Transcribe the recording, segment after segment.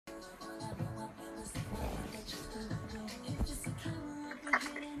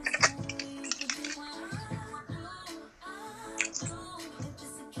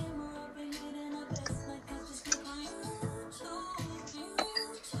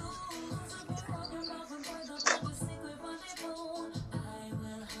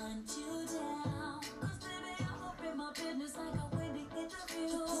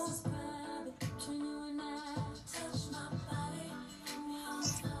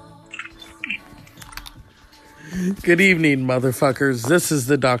Good evening, motherfuckers. This is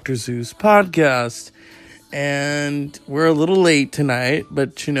the Dr. Zeus podcast. And we're a little late tonight,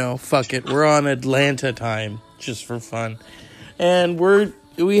 but fuck it. We're on Atlanta time, just for fun. And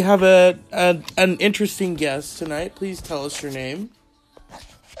we have an interesting guest tonight. Please tell us your name.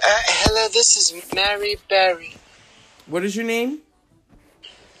 Hello, this is Mary Berry. What is your name?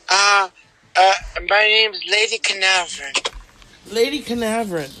 My name's Lady Canaverin. Lady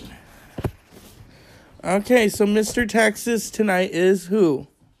Canaverin. Okay, so Mr. Texas tonight is who?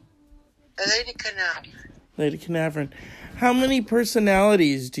 Lady Canaverin. Lady Canaverin. How many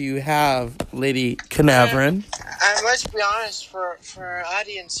personalities do you have, Lady Canaverin? I must be honest, for our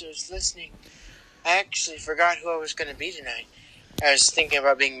audience who's listening, I actually forgot who I was going to be tonight. I was thinking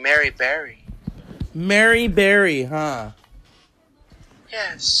about being Mary Berry. Mary Berry, huh?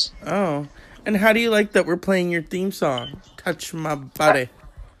 Yes. Oh. And how do you like that we're playing your theme song, Touch My Body?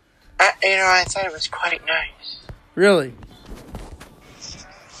 I thought it was quite nice. Really?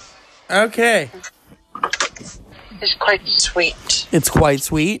 Okay. It's quite sweet. It's quite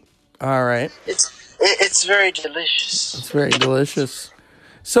sweet? All right. It's very delicious. It's very delicious.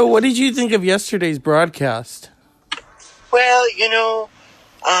 So what did you think of yesterday's broadcast? Well,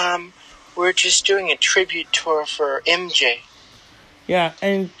 we're just doing a tribute tour for MJ. Yeah,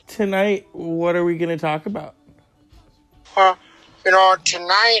 and tonight, what are we going to talk about? Well,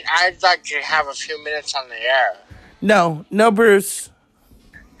 tonight I'd like to have a few minutes on the air. No, Bruce.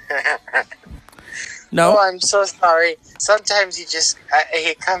 No. Oh, I'm so sorry. Sometimes he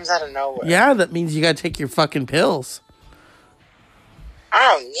comes out of nowhere. Yeah, that means you got to take your fucking pills.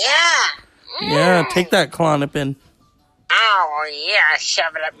 Oh, yeah. Yeah, take that Klonopin. Oh, yeah,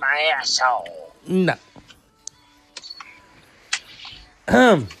 shove it up my asshole. No.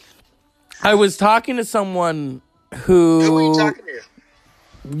 I was talking to someone Who are you talking to?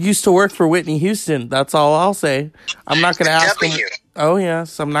 used to work for Whitney Houston. That's all I'll say. I'm not going to ask him. Oh,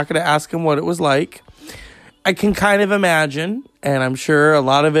 yes. I'm not going to ask him what it was like. I can kind of imagine, and I'm sure a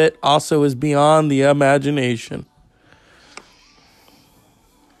lot of it also is beyond the imagination.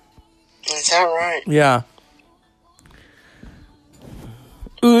 Is that right? Yeah.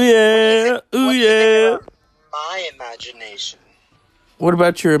 Ooh, yeah. Ooh, yeah. My imagination. What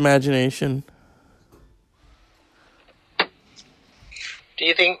about your imagination? Do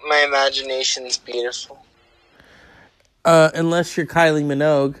you think my imagination's beautiful? Unless you're Kylie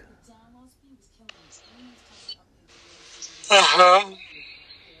Minogue. Uh-huh.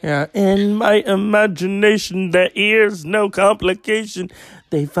 Yeah, in my imagination there is no complication.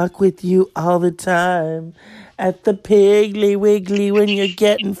 They fuck with you all the time. At the Piggly Wiggly when you're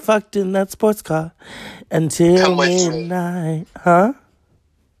getting fucked in that sports car. Until midnight. Huh?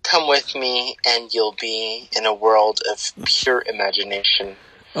 Come with me and you'll be in a world of pure imagination.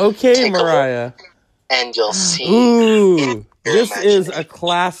 Okay, Take Mariah. And you'll see. Ooh, this is a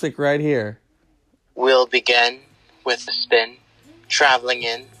classic right here. We'll begin with a spin, traveling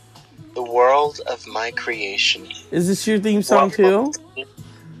in the world of my creation. Is this your theme song too?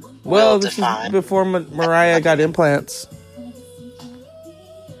 Well, this is before Mariah got implants.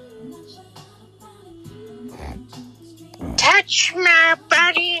 Touch my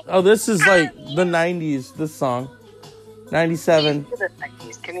body. Oh, this is like the 90s, this song. 97.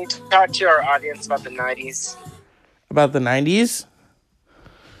 Can you talk to our audience about the 90s? About the 90s?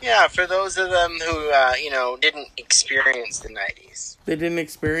 Yeah, for those of them who, didn't experience the 90s. They didn't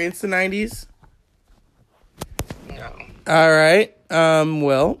experience the 90s? No. All right.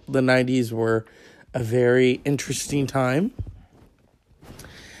 Well, the 90s were a very interesting time.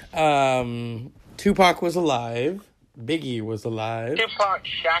 Tupac was alive. Biggie was alive. Tupac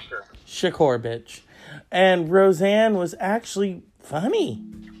Shakur. Shakur, bitch. And Roseanne was actually funny.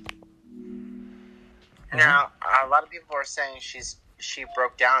 Now, a lot of people are saying she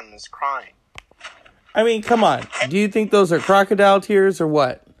broke down and was crying. I mean, come on. Do you think those are crocodile tears or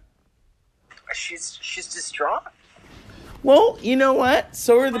what? She's distraught. Well, you know what?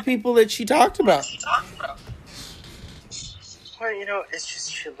 So are the people that she talked about. Well, it's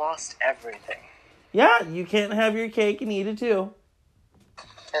just she lost everything. Yeah, you can't have your cake and eat it too.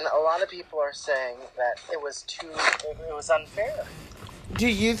 And a lot of people are saying that it was unfair. Do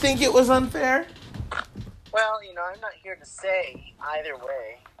you think it was unfair? Well, I'm not here to say either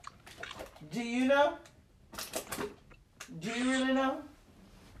way. Do you know? Do you really know?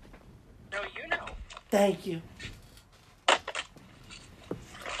 No, you know. Thank you.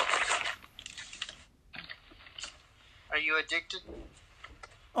 Are you addicted?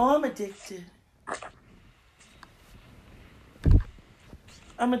 Oh, I'm addicted.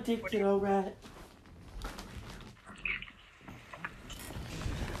 I'm addicted, alright.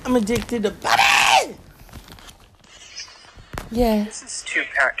 I'm addicted to body! Yeah. This is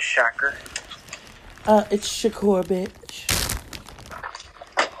Tupac Shakur. It's Shakur, bitch.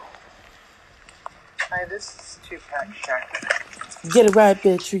 Hi, this is Tupac Shakur. Get it right,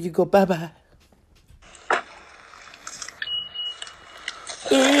 bitch, or you go bye-bye.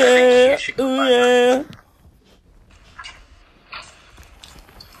 Ooh, yeah. Ooh, yeah.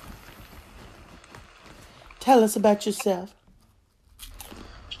 Tell us about yourself.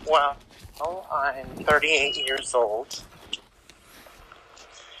 Well, I'm 38 years old.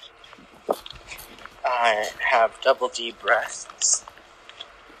 I have double D breasts.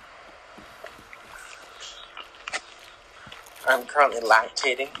 I'm currently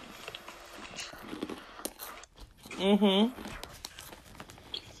lactating. Mm-hmm.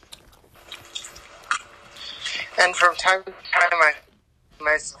 And from time to time, I find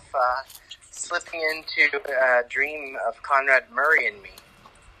myself slipping into a dream of Conrad Murray and me.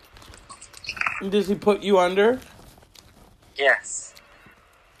 Does he put you under? Yes.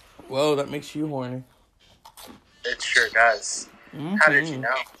 Whoa, that makes you horny. It sure does. Mm-hmm. How did you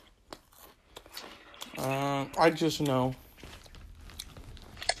know? I just know.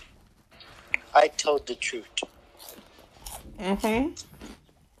 I told the truth. Mm-hmm.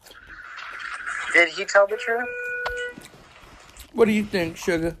 Did he tell the truth? What do you think,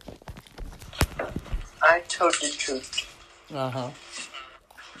 sugar? I told the truth. Uh-huh.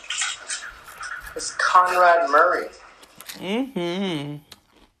 It's Conrad Murray. Mm-hmm.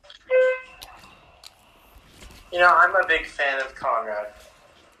 You know, I'm a big fan of Conrad.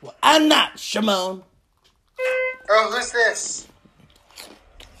 Well, I'm not, Shimon. Oh, who's this?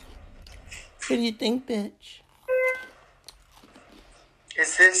 What do you think, bitch?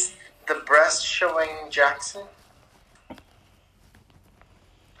 Is this the breast showing Jackson?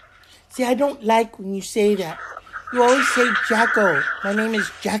 See, I don't like when you say that. You always say Jacko. My name is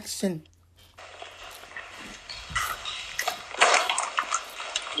Jackson.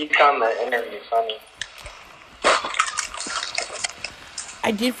 You found that interview funny. I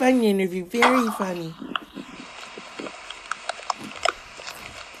did find the interview very funny.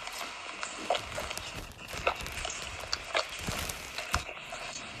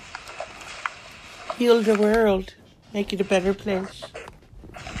 Heal the world. Make it a better place.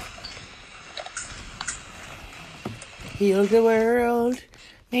 Heal the world.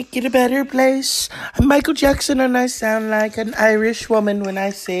 Make it a better place. I'm Michael Jackson and I sound like an Irish woman when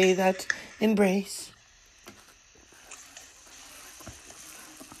I say that embrace.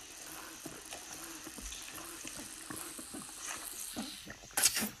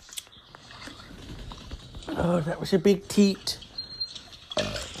 Oh, that was a big teat.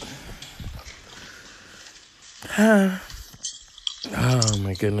 Oh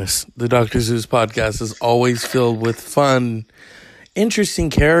my goodness. The Dr. Zeus podcast is always filled with fun, interesting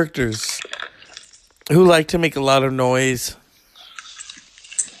characters who like to make a lot of noise.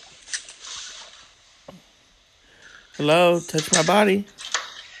 Hello, touch my body.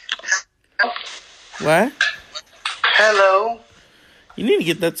 What? Hello? You need to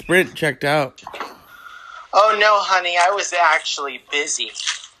get that Sprint checked out. Oh, no, honey, I was actually busy.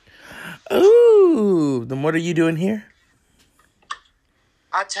 Ooh, then what are you doing here?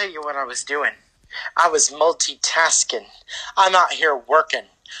 I'll tell you what I was doing. I was multitasking. I'm out here working.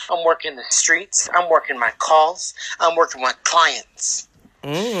 I'm working the streets. I'm working my calls. I'm working with clients.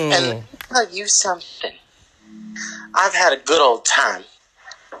 And let me tell you something. I've had a good old time.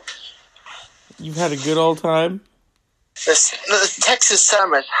 You've had a good old time? The Texas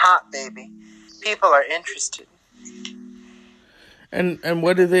summer is hot, baby. People are interested. And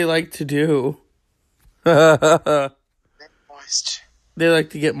what do they like to do? Moist. They like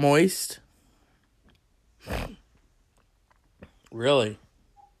to get moist? Really?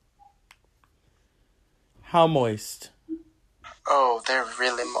 How moist? Oh, they're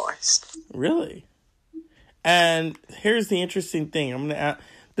really moist. Really? And here's the interesting thing.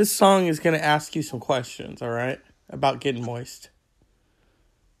 This song is gonna ask you some questions, all right, about getting moist.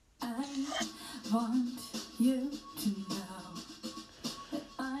 I want you to know that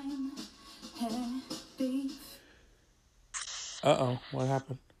I'm happy. Uh-oh, what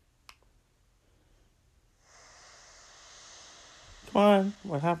happened? Come on,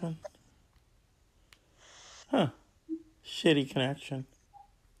 what happened? Huh. Shitty connection.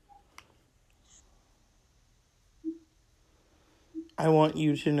 I want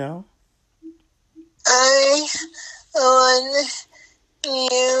you to know. I want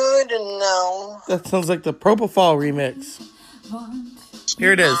you to know. That sounds like the Propofol remix.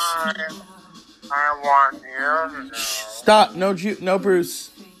 Here it is. I want you to know. Stop. No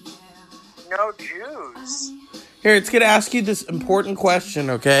Bruce. No Jews. Here, it's going to ask you this important question,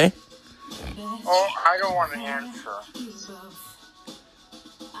 okay? Oh, I don't want to answer.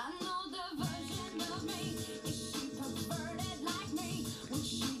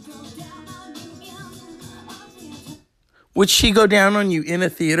 Would she go down on you in a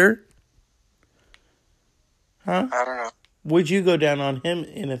theater? Huh? I don't know. Would you go down on him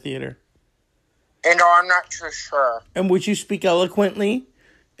in a theater? You know, I'm not too sure. And would you speak eloquently?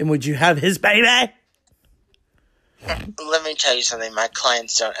 And would you have his baby? Let me tell you something. My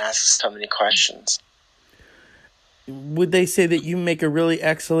clients don't ask so many questions. Would they say that you make a really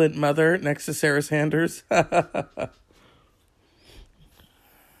excellent mother next to Sarah Sanders?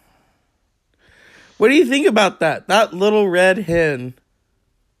 What do you think about that? That little red hen.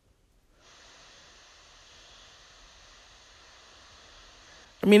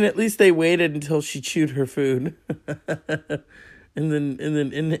 I mean, at least they waited until she chewed her food. and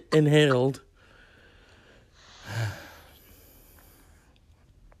then inhaled.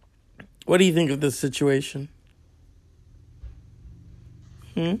 What do you think of this situation?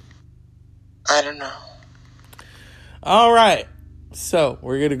 I don't know. All right. So,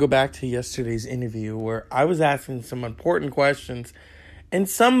 we're going to go back to yesterday's interview where I was asking some important questions and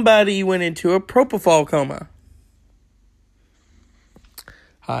somebody went into a propofol coma.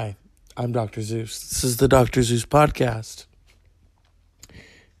 Hi, I'm Dr. Zeus. This is the Dr. Zeus podcast.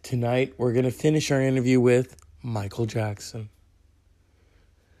 Tonight, we're going to finish our interview with Michael Jackson.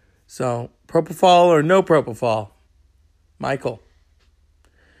 So, propofol or no propofol? Michael,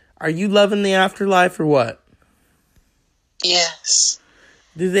 are you loving the afterlife or what? Yes.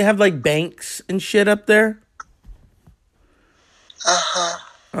 Do they have like banks and shit up there?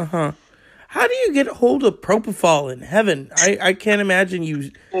 Uh-huh. How do you get a hold of propofol in heaven? I can't imagine you...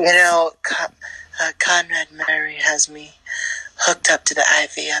 You know, Conrad Murray has me hooked up to the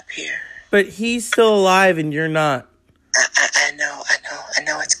IV up here. But he's still alive and you're not. I know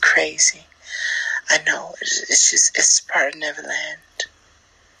it's crazy. I know, it's part of Neverland.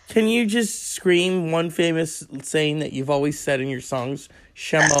 Can you just scream one famous saying that you've always said in your songs?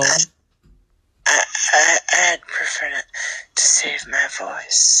 Shamo. I'd prefer not to save my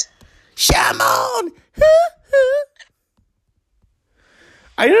voice. Shamon!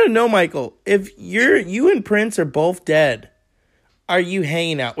 I don't know, Michael. If you and Prince are both dead, are you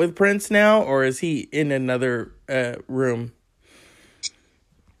hanging out with Prince now, or is he in another room?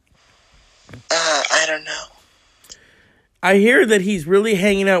 I don't know. I hear that he's really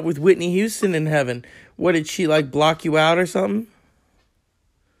hanging out with Whitney Houston in heaven. What, did she, like, block you out or something?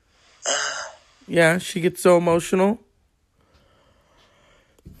 Yeah, she gets so emotional.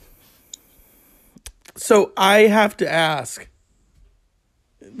 So I have to ask,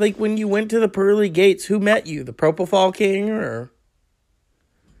 like, when you went to the pearly gates, who met you? The Propofol King, or?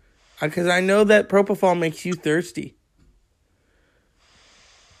 Because I know that propofol makes you thirsty.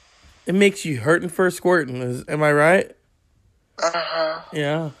 It makes you hurting for squirting. Am I right? Uh-huh.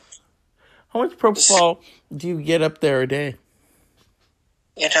 Yeah. How much propofol do you get up there a day?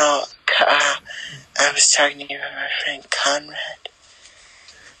 You know, I was talking to you about my friend Conrad.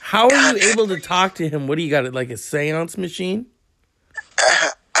 How are you able to talk to him? What do you got, like a seance machine?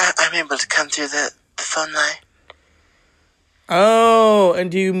 I'm able to come through the phone line. Oh, and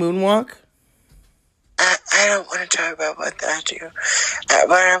do you moonwalk? I don't want to talk about what I do.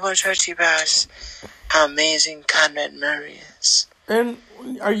 What I want to talk to you about is how amazing Conrad Murray is. And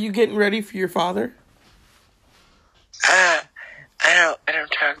are you getting ready for your father? I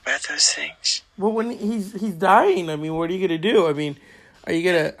don't talk about those things. Well, when he's dying, I mean, what are you gonna do? I mean, are you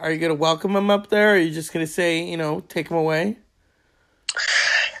gonna welcome him up there, or are you just gonna say, take him away?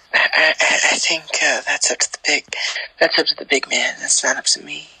 I think that's up to the big man. That's not up to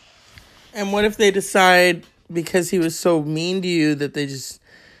me. And what if they decide, because he was so mean to you, that they just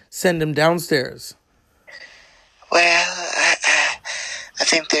send him downstairs? Well, I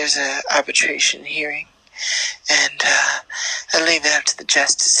think there's a arbitration hearing, and I leave it up to the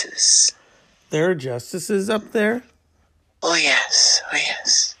justices. There are justices up there? Oh yes.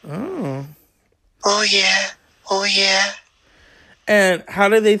 Oh. Oh yeah. And how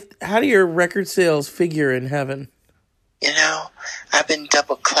do your record sales figure in heaven? You know, I've been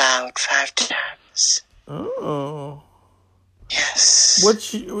double cloud 5 times. Oh. Yes.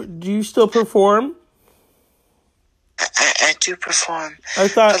 Do you still perform? I do perform. I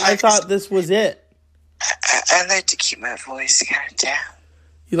thought this was it. I like to keep my voice kind of down.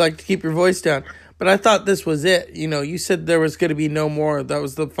 You like to keep your voice down. But I thought this was it. You said there was going to be no more. That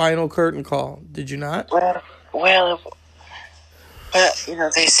was the final curtain call. Did you not? Well,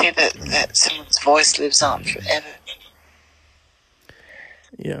 they say that someone's voice lives on forever.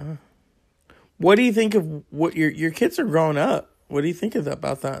 Yeah. What do you think of what your kids are growing up? What do you think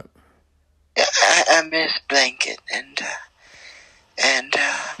about that? I miss Blanket and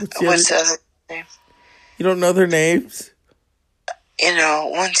What's the other name? You don't know their names? You know,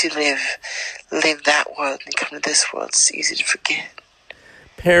 once you leave that world and come to this world, it's easy to forget.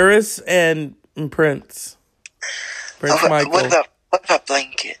 Paris and Prince. Prince Michael. What about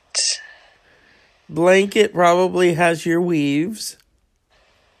Blanket? Blanket probably has your weaves.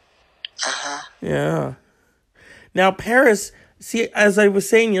 Uh-huh. Yeah. Now, Paris, see, as I was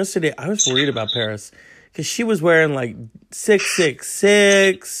saying yesterday, I was worried about Paris. Because she was wearing, like,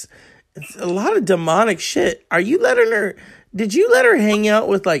 666. It's a lot of demonic shit. Did you let her hang out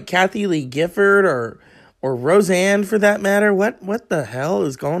with, like, Kathy Lee Gifford or Roseanne, for that matter? What the hell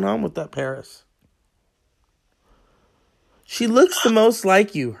is going on with that Paris? She looks the most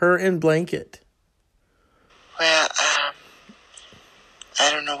like you, her and Blanket. Well,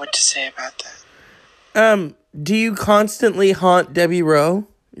 I don't know what to say about that. Do you constantly haunt Debbie Rowe,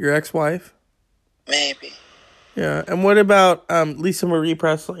 your ex-wife? Maybe. Yeah, and what about Lisa Marie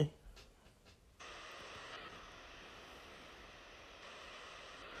Presley?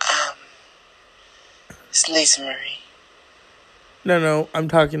 It's Lisa Marie. No, I'm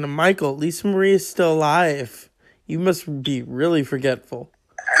talking to Michael. Lisa Marie is still alive. You must be really forgetful.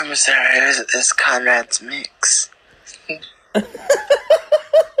 I'm sorry, it's Conrad's mix.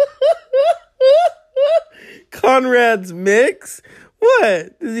 Conrad's mix?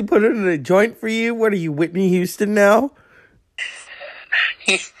 What? Does he put it in a joint for you? What are you, Whitney Houston now?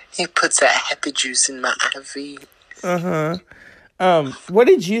 He puts that happy juice in my IV. Uh-huh. What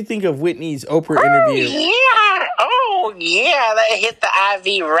did you think of Whitney's Oprah interview? Oh, yeah, that hit the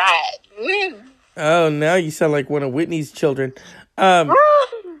IV right. Oh, now you sound like one of Whitney's children.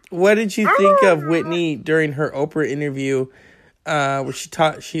 What did you think of Whitney during her Oprah interview, where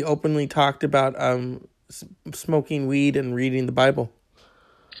she openly talked about smoking weed and reading the Bible?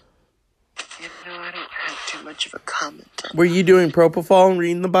 You know, I don't have too much of a comment on Were you doing propofol and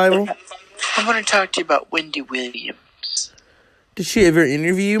reading the Bible? I want to talk to you about Wendy Williams. Did she ever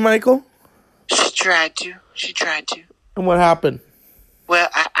interview you, Michael? She tried to. And what happened? Well,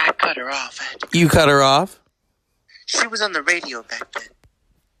 I cut her off. You cut her off? She was on the radio back then.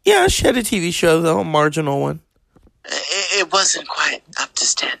 Yeah, she had a TV show, though, a marginal one. It wasn't quite up to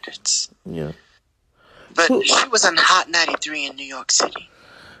standards. Yeah. But she was on Hot 93 in New York City.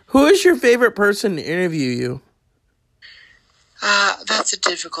 Who is your favorite person to interview you? That's a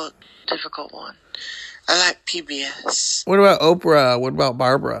difficult one. I like PBS. What about Oprah? What about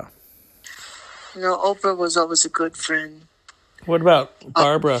Barbara? You know, Oprah was always a good friend. What about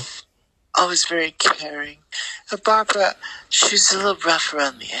Barbara? Always very caring. Barbara, she's a little rough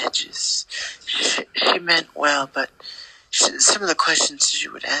around the edges. She meant well, but some of the questions she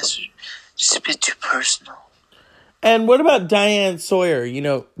would ask were just a bit too personal. And what about Diane Sawyer? You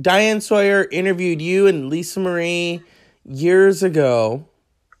know, Diane Sawyer interviewed you and Lisa Marie years ago.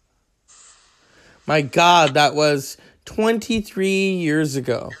 My God, that was 23 years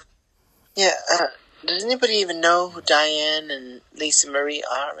ago. Yeah, does anybody even know who Diane and Lisa Marie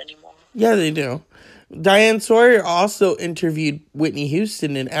are anymore? Yeah, they do. Diane Sawyer also interviewed Whitney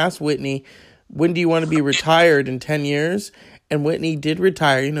Houston and asked Whitney, when do you want to be retired in 10 years? And Whitney did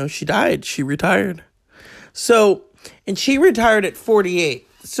retire. You know, she died. She retired. So, and she retired at 48.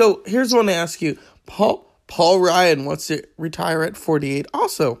 So here's one to ask you. Paul Ryan wants to retire at 48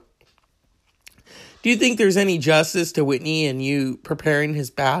 also. Do you think there's any justice to Whitney and you preparing his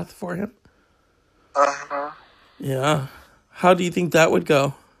bath for him? Uh-huh. Yeah. How do you think that would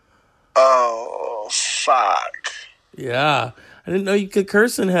go? Oh, fuck. Yeah. I didn't know you could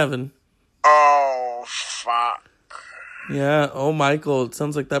curse in heaven. Oh, fuck. Yeah. Oh, Michael, it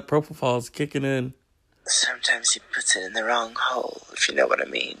sounds like that propofol is kicking in. Sometimes he puts it in the wrong hole, if you know what I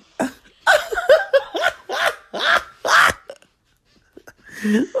mean.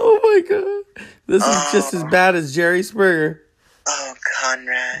 Oh, my God. This is just as bad as Jerry Springer. Oh,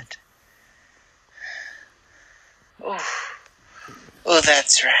 Conrad. Oh,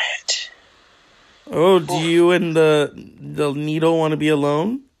 that's right. Oh, do you and the needle want to be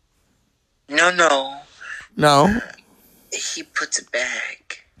alone? No. No. He puts a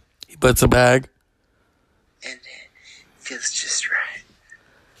bag. He puts a bag. And it feels just right.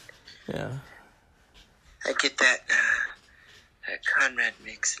 Yeah. I get that Conrad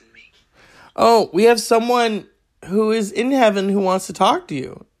mix in me. Oh, we have someone who is in heaven who wants to talk to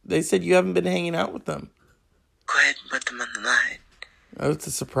you. They said you haven't been hanging out with them. Go ahead and put them on the line. Oh, it's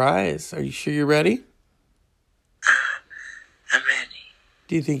a surprise. Are you sure you're ready? I'm ready.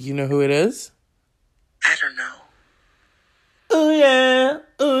 Do you think you know who it is? I don't know. Oh, yeah.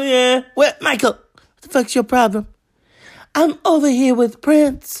 Oh, yeah. Well, Michael, what the fuck's your problem? I'm over here with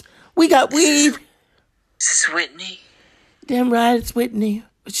Prince. We got weed. Is this Whitney? Damn right, it's Whitney.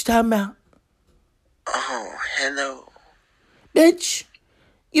 What you talking about? Oh, hello. Bitch,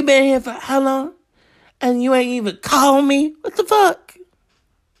 you been here for how long? And you ain't even call me? What the fuck?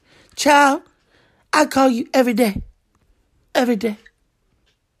 Child, I call you every day. Every day.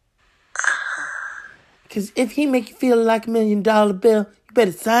 Because if he make you feel like $1 million bill, you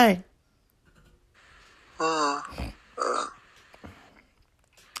better sign.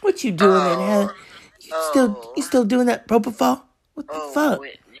 What you doing in hell? You still doing that propofol? What the fuck?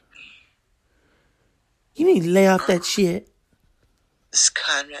 Whitney. You need to lay off that shit. It's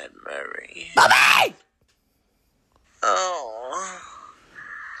Conrad Murray. Bobby! Oh.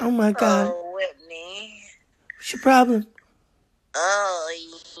 Oh my God. Oh, Whitney. What's your problem?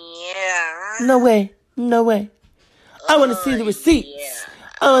 Oh, yeah. No way. No way. I want to see the receipts. Yeah.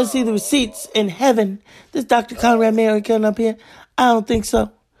 I want to see the receipts in heaven. This Dr. Conrad Murray coming up here? I don't think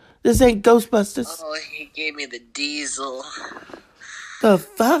so. This ain't Ghostbusters. Oh, he gave me the diesel. The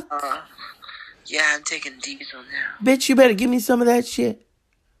fuck? Yeah, I'm taking diesel now. Bitch, you better give me some of that shit.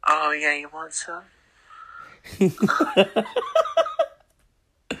 Oh, yeah, you want some?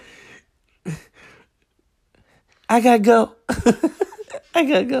 I gotta go. I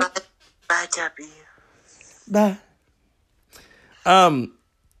gotta go. Bye, W. Bye.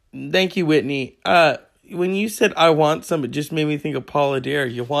 Thank you, Whitney. When you said I want some, it just made me think of Paula Dare.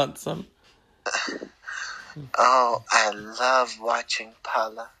 You want some? Oh, I love watching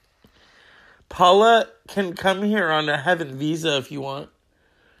Paula. Paula can come here on a heaven visa if you want.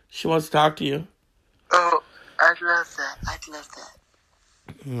 She wants to talk to you. Oh, I'd love that. I'd love that.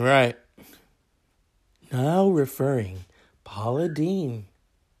 Right. Now referring Paula Dean.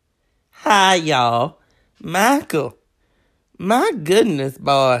 Hi, y'all. Michael. My goodness,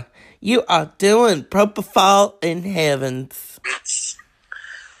 boy. You are doing propofol in heavens.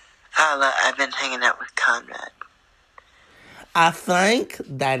 Paula, I've been hanging out with Conrad. I think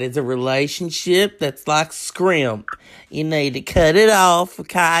that is a relationship that's like scrimp. You need to cut it off,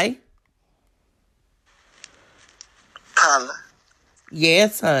 okay? Paula,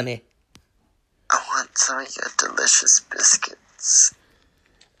 Yes, honey. I want some of your delicious biscuits.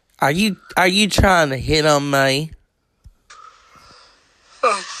 Are you trying to hit on me?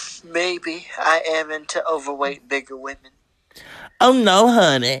 Oh, maybe. I am into overweight, bigger women. Oh, no,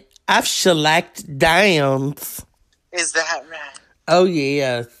 honey. I've shellacked downs. Is that right? Oh,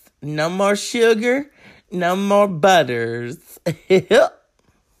 yes. No more sugar, no more butters. Oh,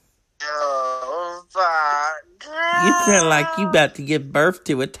 fuck. You sound like you about to give birth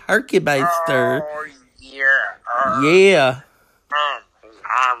to a turkey baster. Oh, yeah. Yeah.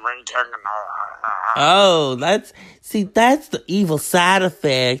 I'm returning. Oh, that's the evil side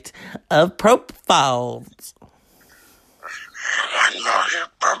effect of propofols. I know your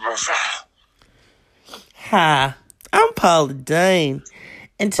propofol. Hi, I'm Paula Dane,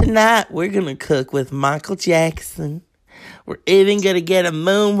 and tonight we're gonna cook with Michael Jackson. We're even gonna get a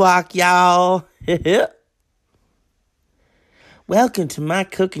moonwalk, y'all. Welcome to my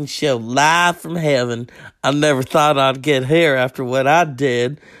cooking show, live from heaven. I never thought I'd get here after what I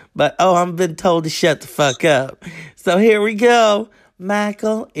did, but I've been told to shut the fuck up. So here we go.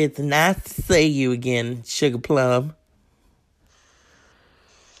 Michael, it's nice to see you again, Sugar Plum.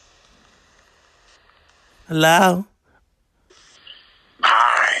 Hello?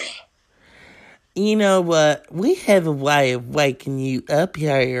 Hi. You know what? We have a way of waking you up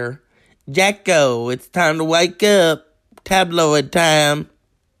here. Jacko, it's time to wake up. Tabloid time.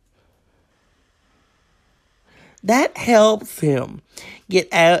 That helps him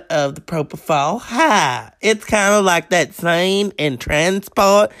get out of the propofol high. It's kind of like that scene in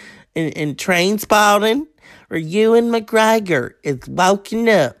Transport, in Trainspotting, where Ewan McGregor is woken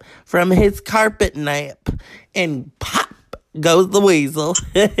up from his carpet nap, and pop goes the weasel.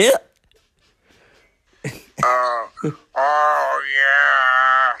 Oh,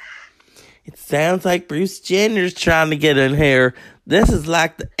 yeah. It sounds like Bruce Jenner's trying to get in here. This is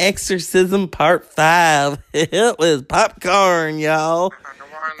like The Exorcism Part 5. It was popcorn, y'all.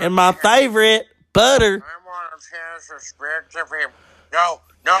 And my favorite, butter. I want a chance to speak to him. No,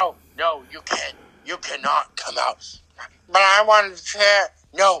 you can't. You cannot come out. But I want to chance.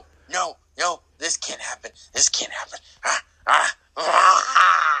 No, this can't happen.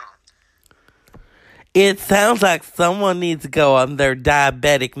 It sounds like someone needs to go on their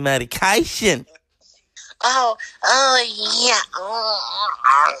diabetic medication. Oh, yeah.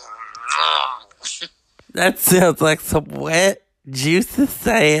 That sounds like some wet, juicy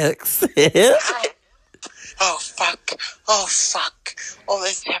sex. Oh, fuck. Oh,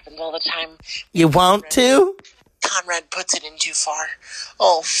 this happens all the time. You want to? Conrad puts it in too far.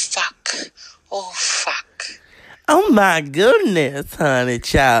 Oh, fuck. Oh my goodness, honey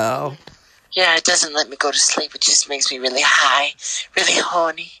child. Yeah, it doesn't let me go to sleep. It just makes me really high, really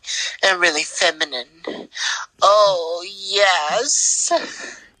horny, and really feminine. Oh, yes.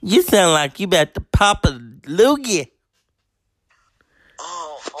 You sound like you about to pop a loogie.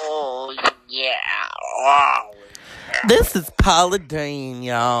 Oh, yeah. Wow. This is Paula Deen,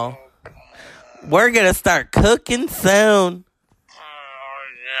 y'all. We're gonna start cooking soon. Oh,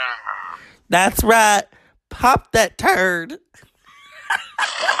 yeah. That's right. Pop that turd.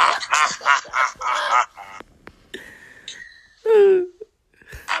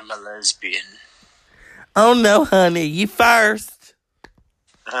 I'm a lesbian. Oh no, honey, you first.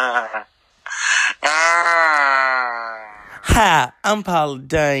 Hi, I'm Paula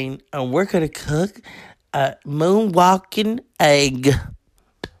Deen, and we're gonna cook a moonwalking egg.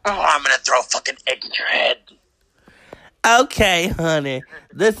 Oh, I'm gonna throw a fucking egg at your head. Okay, honey,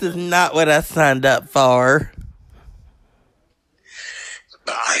 this is not what I signed up for.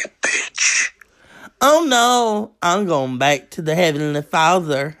 Bye, bitch. Oh no, I'm going back to the Heavenly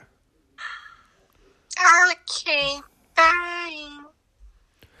Father. Okay, bye.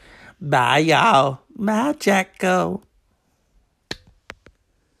 Bye, y'all. Bye, Jacko.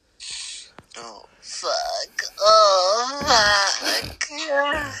 Oh, fuck. Oh, fuck.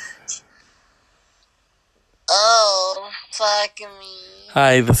 Oh, fuck me.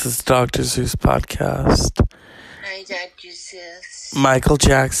 Hi, this is Dr. Zeus Podcast. Hi, Dr. Seuss. Michael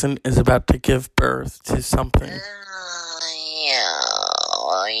Jackson is about to give birth to something. Oh, yeah.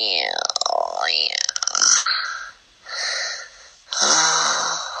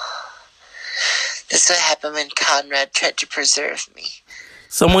 This is what happened when Conrad tried to preserve me.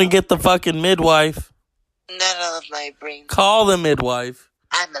 Someone get the fucking midwife. Not all of my brain. Call the midwife.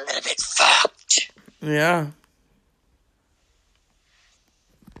 I'm a little bit fucked. Yeah.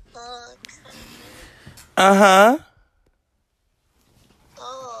 Oh, Uh-huh.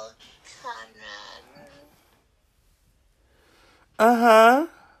 oh, Conrad. Uh-huh.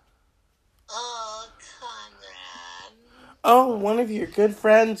 Oh, Conrad. Oh, one of your good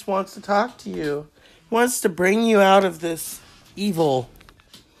friends wants to talk to you. He wants to bring you out of this evil.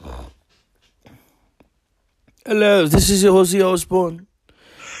 Hello, this is Ozzy Osbourne.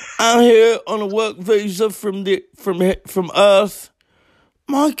 I'm here on a work visa from Earth.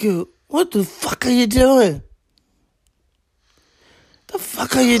 Michael, what the fuck are you doing? The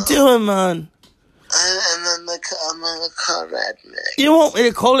fuck are you doing, man? I'm on the Conrad mix. You want me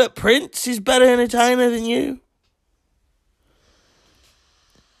to call it Prince? He's better entertainer than you.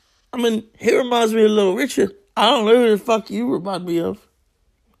 I mean, he reminds me of Little Richard. I don't know who the fuck you remind me of.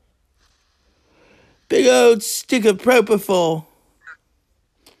 Big old stick of propofol.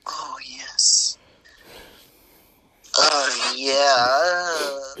 Oh, yes. Oh,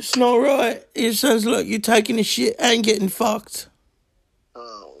 yeah. It's not right. It sounds like you're taking a shit and getting fucked.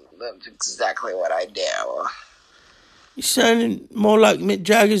 Oh, that's exactly what I do. You're sounding more like Mick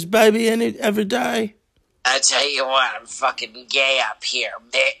Jagger's baby every day. I tell you what, I'm fucking gay up here,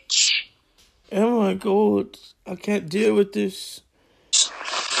 bitch. Oh my god. I can't deal with this.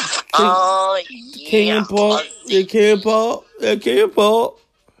 Oh, King yeah. and Pop. You can't pop. You can't pop.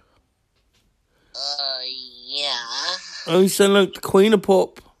 Yeah. Oh, you sound like the Queen of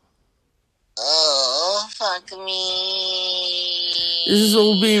Pop. Oh, fuck me. This is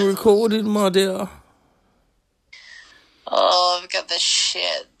all being recorded, my dear. Oh, I've got the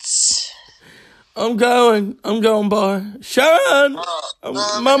shits. I'm going by. Sharon!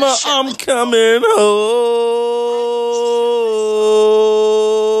 Mama, I'm coming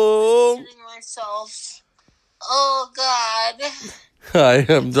home. Myself. Oh, God. Hi,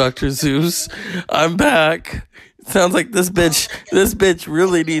 I'm Dr. Zeus. I'm back. Sounds like this bitch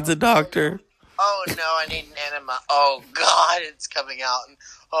really needs a doctor. Oh, no, I need an enema. Oh, God, it's coming out.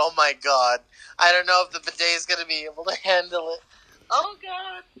 Oh, my God. I don't know if the bidet is going to be able to handle it. Oh,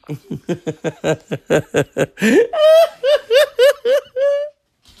 God.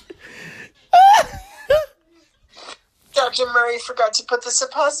 Dr. Murray forgot to put the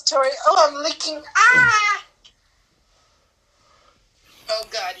suppository. Oh, I'm leaking. Ah! Oh,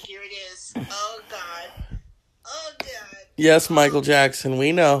 God, here it is. Oh, God. Oh, God. Yes, Michael Jackson,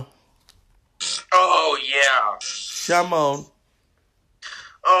 we know. Oh, yeah. Come on.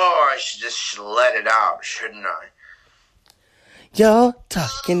 Oh, I should just let it out, shouldn't I? You're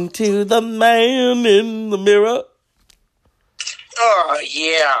talking to the man in the mirror. Oh,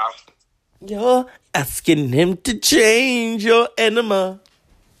 yeah. You're asking him to change your enema.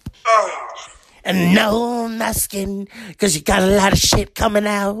 Oh. And no, I'm asking, cause you got a lot of shit coming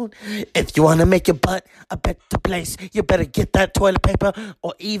out. If you wanna make your butt a better place, you better get that toilet paper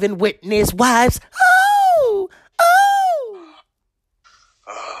or even witness wives. Oh,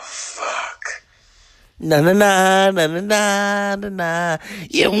 Na na na na na na na na.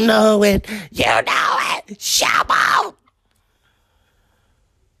 You know it. You know it. Shabo.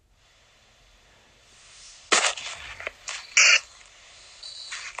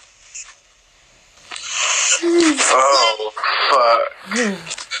 Oh, fuck.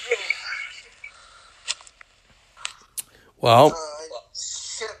 Well, I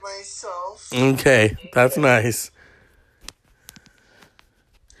shit myself. okay, that's nice.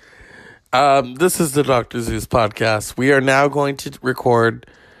 This is the Dr. Zeus podcast. We are now going to record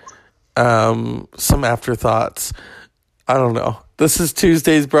some afterthoughts. I don't know. This is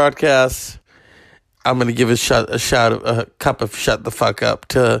Tuesday's broadcast. I'm going to give a cup of shut the fuck up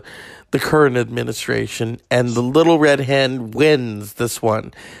to the current administration, and the little red hen wins this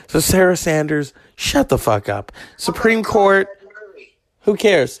one. So Sarah Sanders, shut the fuck up. Supreme Court, who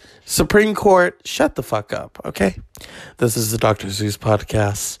cares? Supreme Court, shut the fuck up, okay? This is the Dr. Zeus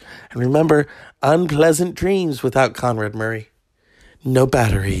podcast. And remember, unpleasant dreams without Conrad Murray. No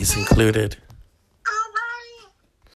batteries included.